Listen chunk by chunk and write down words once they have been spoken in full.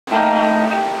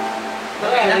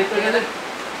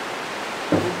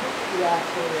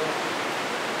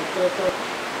Ito.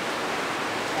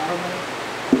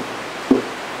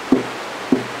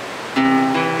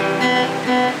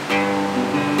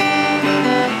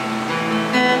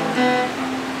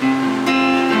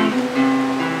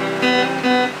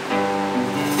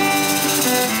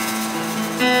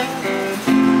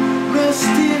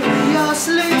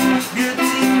 Mysteriously,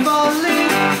 beautifully,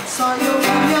 saw you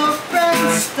and your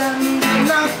friends standing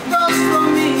across from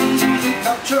me.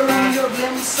 Capture on your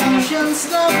glimpse, actions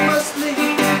never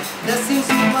sleep. Blessings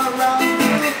come around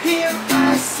you, here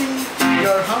I see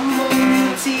your humble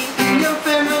beauty and your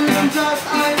feminine drive.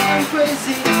 I am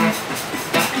crazy.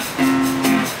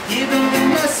 Even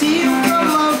when I see you from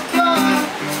afar,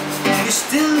 you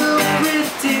still look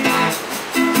pretty.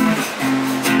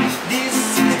 This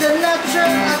is the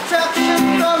natural attraction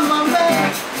from a man.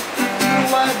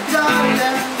 You are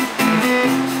darling.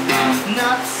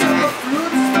 Not so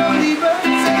fruits from the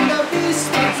birds and the bees,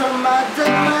 but from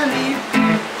Adam and Eve.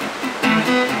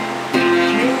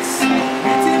 It's so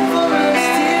beautiful,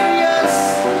 mysterious,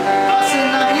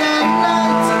 passing eye and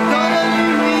night,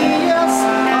 glorious,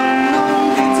 unknown,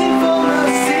 beautiful,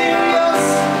 mysterious.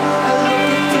 I look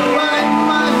into my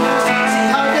mind, see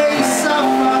how they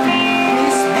suffer.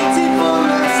 It's beautiful,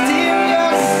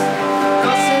 mysterious,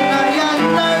 passing eye and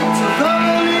night,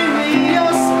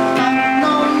 glorious,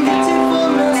 unknown, beautiful,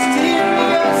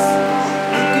 mysterious.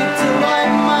 Look into my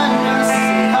mind,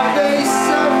 see how they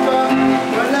suffer.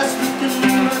 Well, let's look in the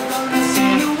mirror, gonna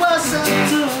see you as a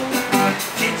tool.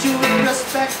 Treat you with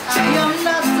respect, I am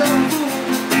not a fool.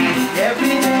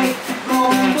 Every day, go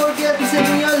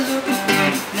forgetting your look.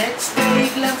 Next day,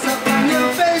 glance up on your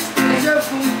face, deja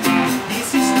vu. This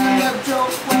is not a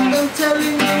joke, what I'm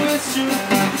telling you is true.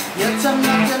 Yet I'm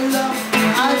not in love,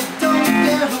 I don't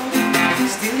care who.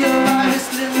 Still your body's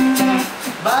little,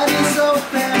 body's so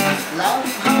fair. Love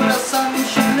how the sun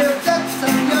shone reflects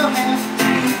on your hair.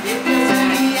 If there's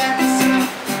any answer,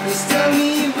 please tell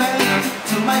me where.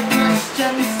 To my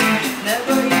questions,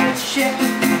 never yet shared.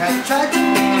 I tried to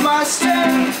be my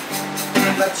strength,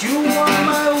 but you are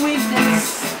my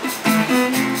weakness.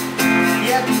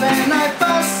 Yet when I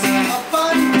pass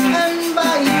upon and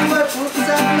by you, I put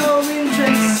up no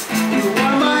interest. You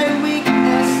are my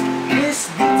weakness, this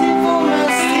beautiful,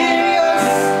 mysterious,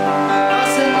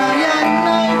 passing eye and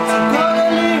night,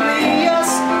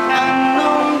 glorious,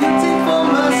 unknown, beautiful,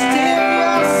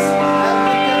 mysterious. I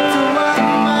look into my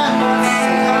mind,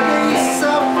 see how they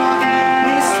suffer.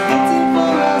 This beautiful,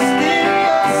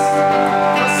 mysterious,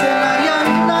 passing eye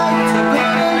and night,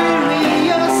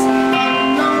 glorious,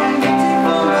 unknown,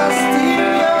 beautiful,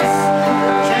 mysterious.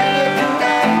 Try to do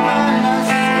that mind,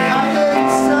 see how they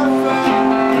suffer.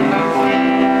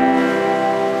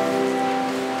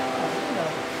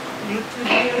 YouTube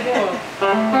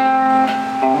video.